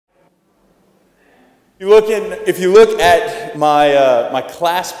If you look at my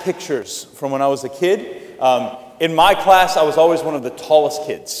class pictures from when I was a kid, in my class I was always one of the tallest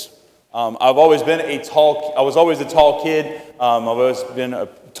kids. I was always a tall kid. I've always been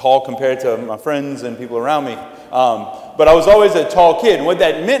tall compared to my friends and people around me. But I was always a tall kid. And what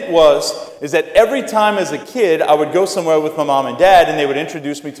that meant is that every time as a kid, I would go somewhere with my mom and dad, and they would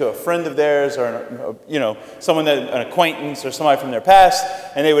introduce me to a friend of theirs or, an acquaintance or somebody from their past,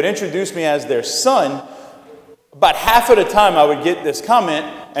 and they would introduce me as their son. About half of the time, I would get this comment,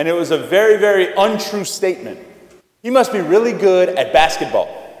 and it was a very, very untrue statement. He must be really good at basketball.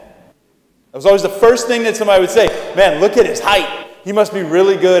 That was always the first thing that somebody would say. Man, look at his height. He must be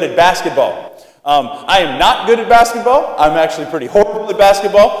really good at basketball. I am not good at basketball. I'm actually pretty horrible at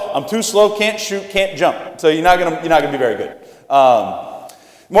basketball. I'm too slow, can't shoot, can't jump. So you're not gonna be very good.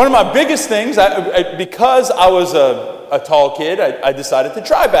 One of my biggest things, because I was a tall kid, I decided to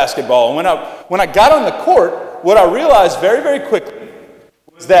try basketball. And when I got on the court, what I realized very, very quickly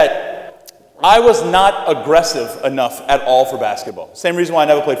was that I was not aggressive enough at all for basketball. Same reason why I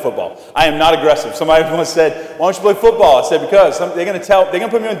never played football. I am not aggressive. Somebody once said, "Why don't you play football?" I said, "Because they're going to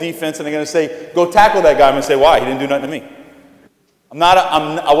put me on defense, and they're going to say, go tackle that guy." I'm going to say, "Why? He didn't do nothing to me."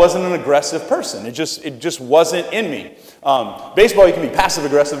 I wasn't an aggressive person. It just wasn't in me. Baseball, you can be passive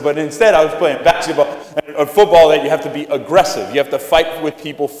aggressive, but instead I was playing basketball or football that you have to be aggressive. You have to fight with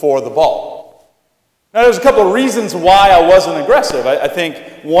people for the ball. Now, there's a couple of reasons why I wasn't aggressive. I think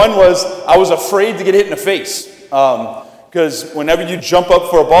one was I was afraid to get hit in the face. Because whenever you jump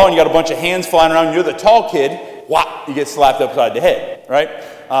up for a ball and you got a bunch of hands flying around, you're the tall kid, whop, you get slapped upside the head, right?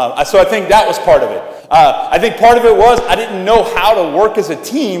 So I think that was part of it. I think part of it was I didn't know how to work as a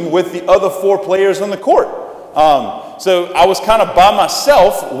team with the other 4 players on the court. So I was kind of by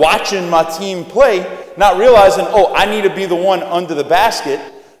myself watching my team play, not realizing, I need to be the one under the basket.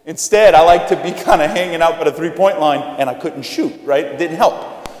 Instead, I like to be kind of hanging out by the three-point line, and I couldn't shoot, right? It didn't help.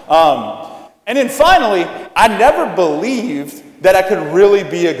 And then finally, I never believed that I could really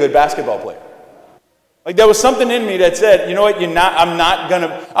be a good basketball player. Like, there was something in me that said, you know what,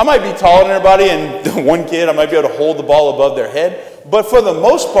 I might be taller than everybody, and the one kid, I might be able to hold the ball above their head. But for the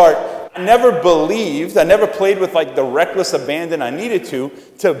most part, I never played with like the reckless abandon I needed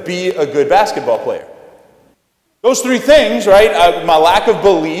to be a good basketball player. Those 3 things, right, my lack of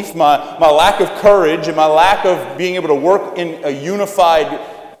belief, my lack of courage, and my lack of being able to work in a unified,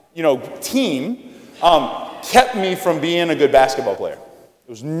 team, kept me from being a good basketball player. There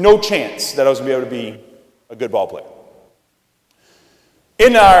was no chance that I was going to be able to be a good ball player.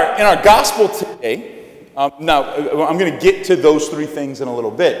 In our gospel today, now I'm going to get to those 3 things in a little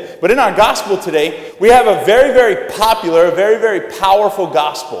bit, but in our gospel today, we have a very, very popular, very, very powerful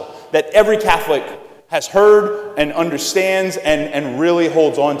gospel that every Catholic has heard and understands and really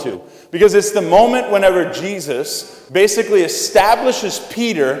holds on to. Because it's the moment whenever Jesus basically establishes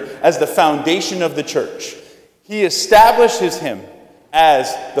Peter as the foundation of the church. He establishes him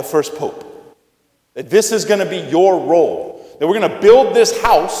as the first pope. That this is going to be your role. That we're going to build this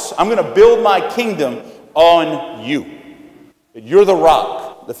house. I'm going to build my kingdom on you. That you're the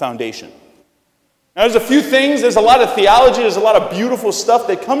rock, the foundation. Now, there's a few things, there's a lot of theology, there's a lot of beautiful stuff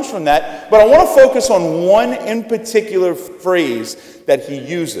that comes from that, but I want to focus on one in particular phrase that he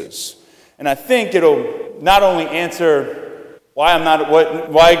uses. And I think it'll not only answer what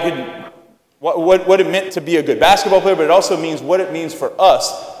it meant to be a good basketball player, but it also means what it means for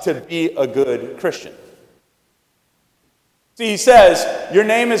us to be a good Christian. See, he says, your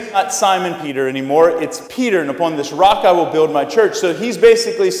name is not Simon Peter anymore, it's Peter, and upon this rock I will build my church. So he's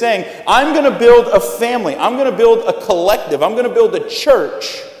basically saying, I'm going to build a family, I'm going to build a collective, I'm going to build a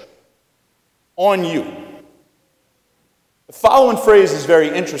church on you. The following phrase is very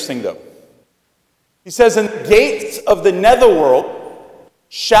interesting, though. He says, and the gates of the netherworld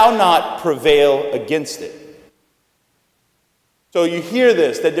shall not prevail against it. So you hear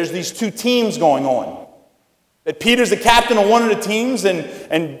this, that there's these 2 teams going on. That Peter's the captain of one of the teams, and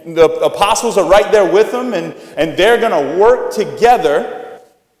the apostles are right there with him, and they're going to work together.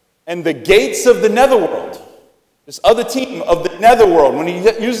 And the gates of the netherworld, this other team of the netherworld, when he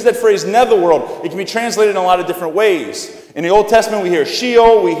uses that phrase netherworld, it can be translated in a lot of different ways. In the Old Testament, we hear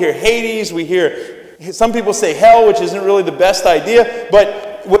Sheol, we hear Hades, we hear, some people say hell, which isn't really the best idea,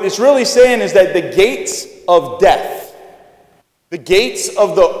 but what it's really saying is that the gates of death, the gates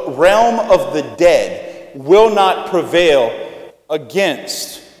of the realm of the dead, will not prevail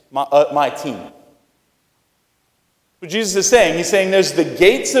against my team. What Jesus is saying, he's saying there's the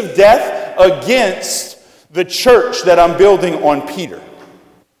gates of death against the church that I'm building on Peter.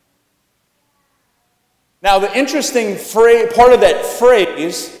 Now, the interesting part of that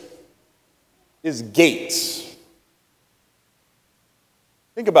phrase is gates.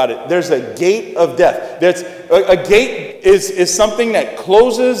 Think about it. There's a gate of death. A gate is something that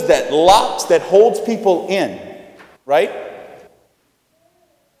closes, that locks, that holds people in, right?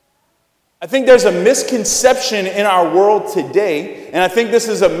 I think there's a misconception in our world today, and I think this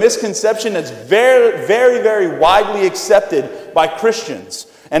is a misconception that's very, very, very widely accepted by Christians,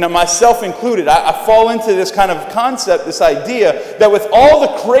 and myself included. I fall into this kind of concept, this idea that with all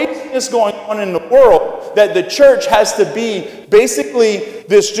the craziness going on in the world, that the church has to be basically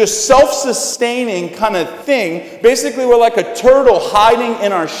this just self-sustaining kind of thing. Basically, we're like a turtle hiding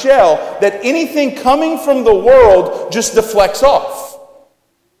in our shell, that anything coming from the world just deflects off.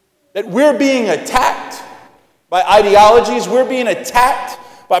 That we're being attacked by ideologies, we're being attacked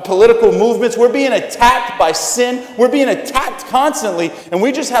by political movements, we're being attacked by sin, we're being attacked constantly, and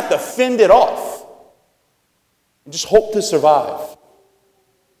we just have to fend it off and just hope to survive.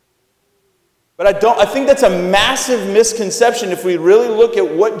 But I think that's a massive misconception if we really look at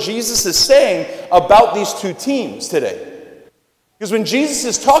what Jesus is saying about these two teams today. Because when Jesus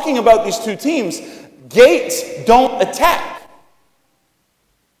is talking about these two teams, gates don't attack.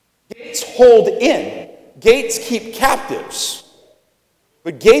 Gates hold in. Gates keep captives.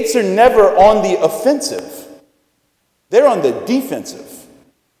 But gates are never on the offensive. They're on the defensive.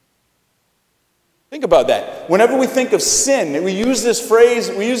 Think about that. Whenever we think of sin, we use a phrase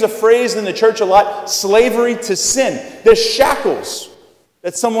in the church a lot, slavery to sin. There's shackles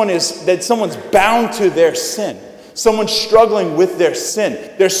that someone's bound to their sin. Someone's struggling with their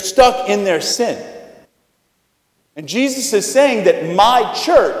sin. They're stuck in their sin. And Jesus is saying that my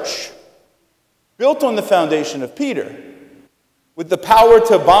church, built on the foundation of Peter, with the power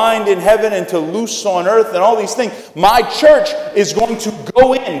to bind in heaven and to loose on earth and all these things, my church is going to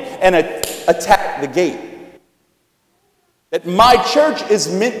go in and attack the gate. That my church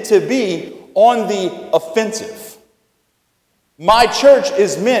is meant to be on the offensive. My church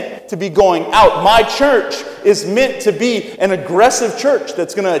is meant to be going out. My church is meant to be an aggressive church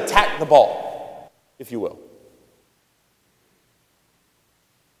that's going to attack the ball, if you will.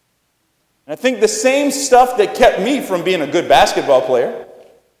 And I think the same stuff that kept me from being a good basketball player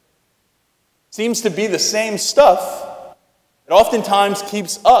seems to be the same stuff that oftentimes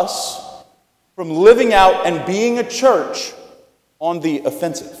keeps us from living out and being a church on the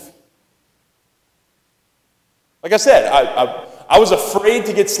offensive. Like I said, I was afraid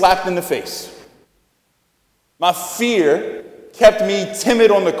to get slapped in the face. My fear kept me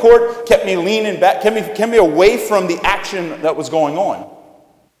timid on the court, kept me leaning back, kept me away from the action that was going on.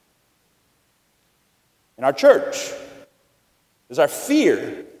 In our church, does our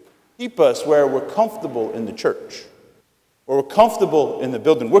fear keep us where we're comfortable in the church? Where we're comfortable in the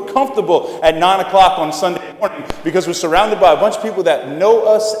building? We're comfortable at 9 o'clock on Sunday morning because we're surrounded by a bunch of people that know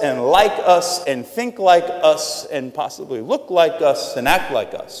us and like us and think like us and possibly look like us and act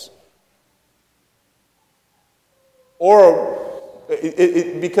like us. Or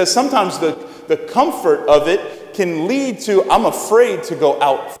because sometimes the comfort of it can lead to, I'm afraid to go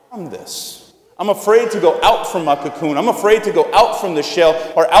out from this. I'm afraid to go out from my cocoon. I'm afraid to go out from the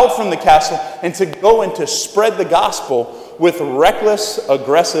shell or out from the castle and to go and to spread the gospel with reckless,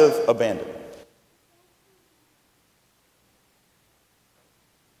 aggressive abandon.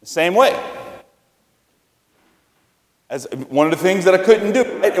 The same way. As one of the things that I couldn't do,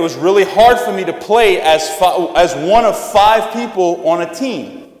 it was really hard for me to play as one of 5 people on a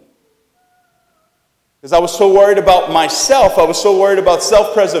team. Because I was so worried about myself, I was so worried about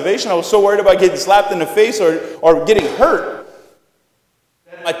self-preservation, I was so worried about getting slapped in the face or getting hurt,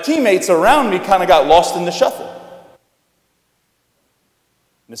 that my teammates around me kind of got lost in the shuffle.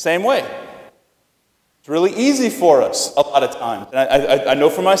 In the same way. It's really easy for us a lot of times. And I know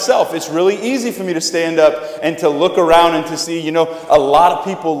for myself, it's really easy for me to stand up and to look around and to see, a lot of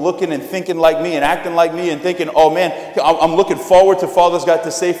people looking and thinking like me and acting like me and thinking, oh man, I'm looking forward to Father's got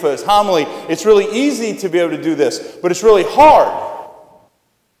to say for his homily. It's really easy to be able to do this, but it's really hard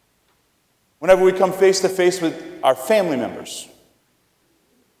whenever we come face to face with our family members.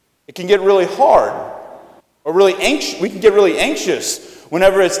 It can get really hard or really anxious. We can get really anxious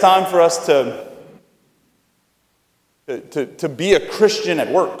whenever it's time for us to be a Christian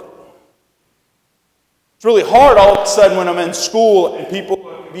at work. It's really hard all of a sudden when I'm in school and people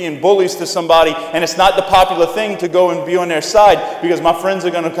are being bullies to somebody and it's not the popular thing to go and be on their side because my friends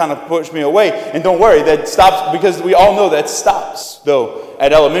are going to kind of push me away. And don't worry, that stops because we all know that stops, though,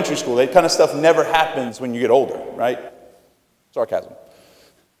 at elementary school. That kind of stuff never happens when you get older, right? Sarcasm.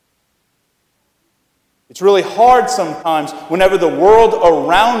 It's really hard sometimes whenever the world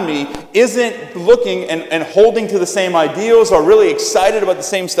around me isn't looking and holding to the same ideals or really excited about the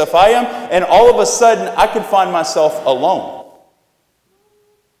same stuff I am, and all of a sudden I can find myself alone.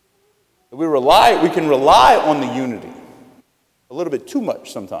 We can rely on the unity a little bit too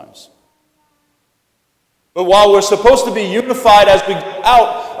much sometimes. But while we're supposed to be unified as we go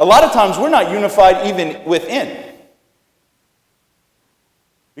out, a lot of times we're not unified even within.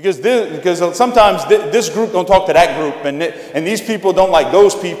 Because sometimes this group don't talk to that group, and these people don't like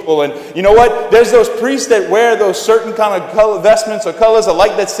those people. And you know what? There's those priests that wear those certain kind of vestments or colors that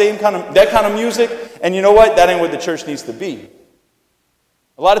like that kind of music. And you know what? That ain't what the church needs to be.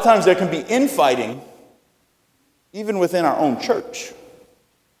 A lot of times there can be infighting even within our own church.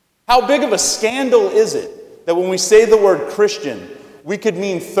 How big of a scandal is it that when we say the word Christian, we could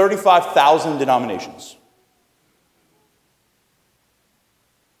mean 35,000 denominations?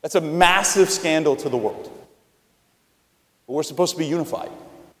 That's a massive scandal to the world. But we're supposed to be unified,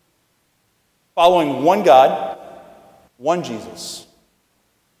 following one God, one Jesus,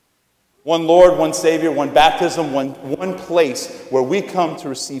 one Lord, one Savior, one baptism, one place where we come to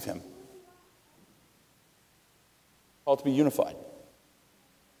receive Him. Called to be unified.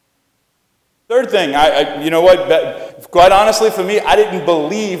 Third thing, you know what? Quite honestly, for me, I didn't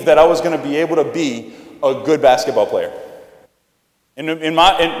believe that I was going to be able to be a good basketball player.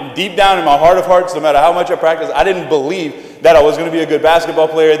 And deep down in my heart of hearts, no matter how much I practiced, I didn't believe that I was going to be a good basketball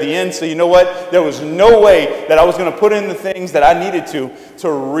player at the end. So you know what? There was no way that I was going to put in the things that I needed to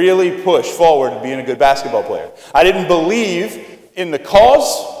really push forward to being a good basketball player. I didn't believe in the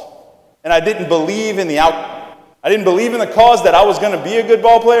cause, and I didn't believe in the outcome. I didn't believe in the cause that I was going to be a good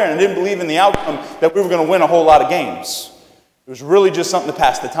ball player, and I didn't believe in the outcome that we were going to win a whole lot of games. It was really just something to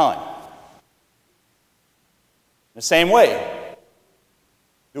pass the time. The same way,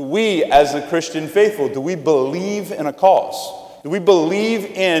 do we, as the Christian faithful, do we believe in a cause? Do we believe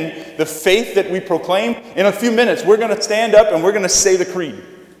in the faith that we proclaim? In a few minutes, we're going to stand up and we're going to say the creed.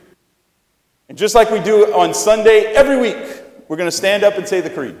 And just like we do on Sunday every week, we're going to stand up and say the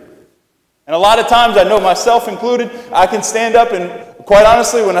creed. And a lot of times, I know myself included, I can stand up and, quite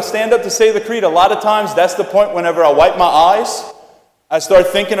honestly, when I stand up to say the creed, a lot of times that's the point whenever I wipe my eyes, I start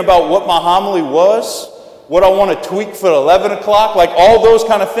thinking about what my homily was, what I want to tweak for 11 o'clock, like all those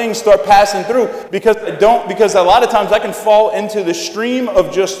kind of things start passing through because a lot of times I can fall into the stream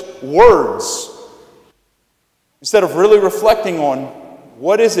of just words instead of really reflecting on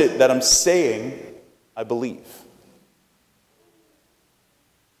what is it that I'm saying I believe.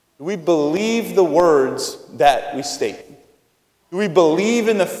 Do we believe the words that we state? Do we believe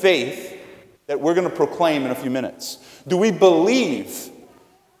in the faith that we're going to proclaim in a few minutes? Do we believe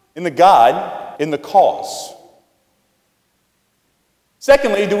in the God, in the cause?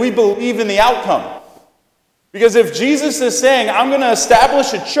 Secondly, do we believe in the outcome? Because if Jesus is saying, I'm going to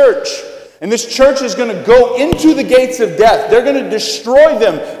establish a church, and this church is going to go into the gates of death, they're going to destroy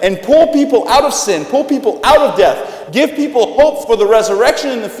them and pull people out of sin, pull people out of death, give people hope for the resurrection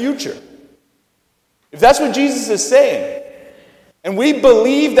in the future. If that's what Jesus is saying, and we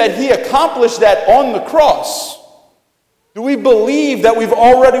believe that He accomplished that on the cross, do we believe that we've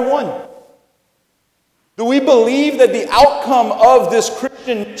already won? Do we believe that the outcome of this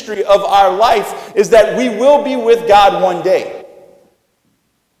Christian ministry of our life is that we will be with God one day,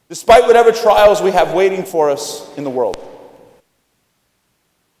 despite whatever trials we have waiting for us in the world?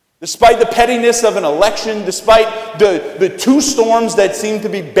 Despite the pettiness of an election, despite the two storms that seem to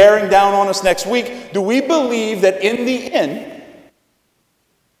be bearing down on us next week, do we believe that in the end,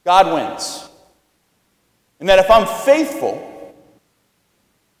 God wins? And that if I'm faithful,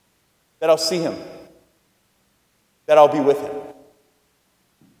 that I'll see Him, that I'll be with Him.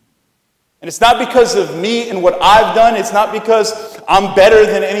 And it's not because of me and what I've done. It's not because I'm better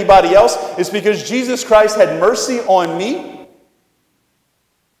than anybody else. It's because Jesus Christ had mercy on me.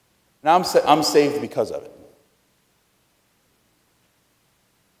 And I'm saved because of it.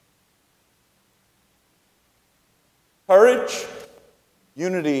 Courage,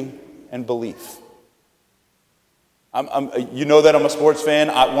 unity, and belief. You know that I'm a sports fan.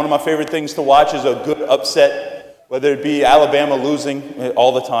 One of my favorite things to watch is a good upset, whether it be Alabama losing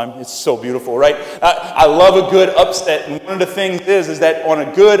all the time. It's so beautiful, right? I love a good upset, and one of the things is that on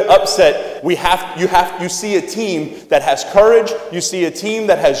a good upset, you see a team that has courage. You see a team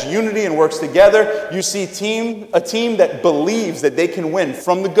that has unity and works together. You see a team that believes that they can win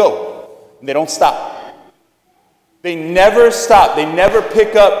from the go, and they don't stop. They never stop. They never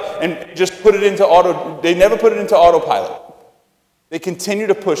pick up and just put it into autopilot. They continue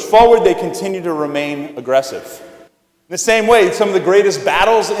to push forward. They continue to remain aggressive. In the same way, some of the greatest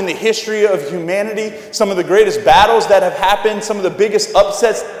battles in the history of humanity, some of the greatest battles that have happened, some of the biggest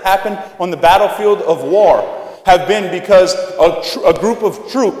upsets that happened on the battlefield of war have been because a group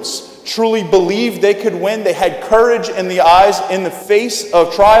of troops truly believed they could win. They had courage in the eyes, in the face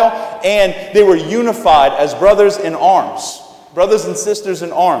of trial, and they were unified as brothers in arms, brothers and sisters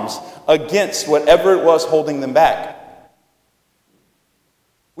in arms, against whatever it was holding them back.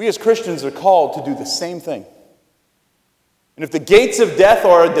 We as Christians are called to do the same thing. And if the gates of death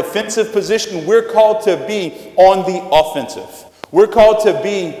are a defensive position, we're called to be on the offensive. We're called to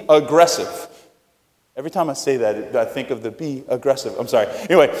be aggressive. Every time I say that, I think of the be aggressive. I'm sorry.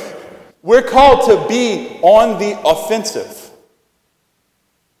 Anyway, we're called to be on the offensive.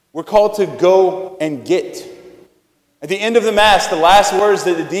 We're called to go and get. At the end of the Mass, the last words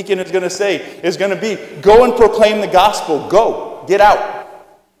that the deacon is going to say is going to be, go and proclaim the gospel. Go. Get out.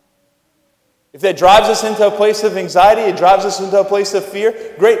 If that drives us into a place of anxiety, it drives us into a place of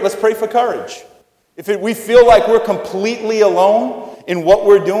fear, great, let's pray for courage. If we feel like we're completely alone in what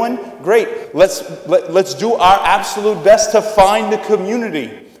we're doing, great, let's do our absolute best to find a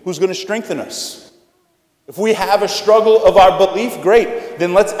community who's going to strengthen us. If we have a struggle of our belief, great,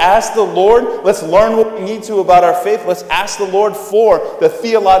 then let's ask the Lord, let's learn what we need to about our faith, let's ask the Lord for the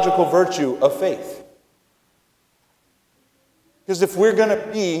theological virtue of faith. Because if we're going to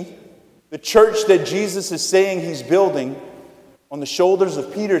be the church that Jesus is saying he's building on the shoulders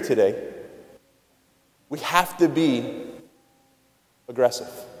of Peter today, we have to be aggressive.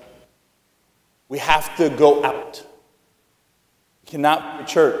 We have to go out. We cannot be a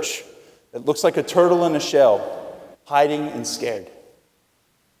church that looks like a turtle in a shell, hiding and scared.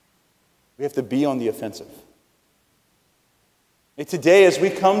 We have to be on the offensive. And today, as we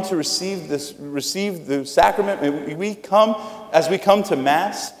come to receive the sacrament, as we come to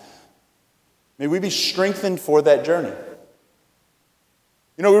Mass, may we be strengthened for that journey.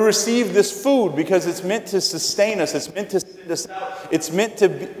 You know, we receive this food because it's meant to sustain us. It's meant to send us out. It's meant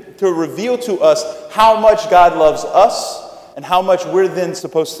to reveal to us how much God loves us and how much we're then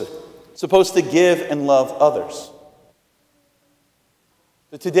supposed to give and love others.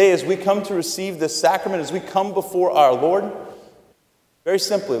 So today, as we come to receive this sacrament, as we come before our Lord, very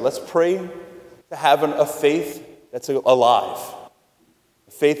simply, let's pray to have a faith that's alive,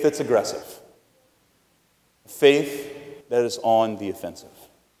 a faith that's aggressive, a faith that is on the offensive.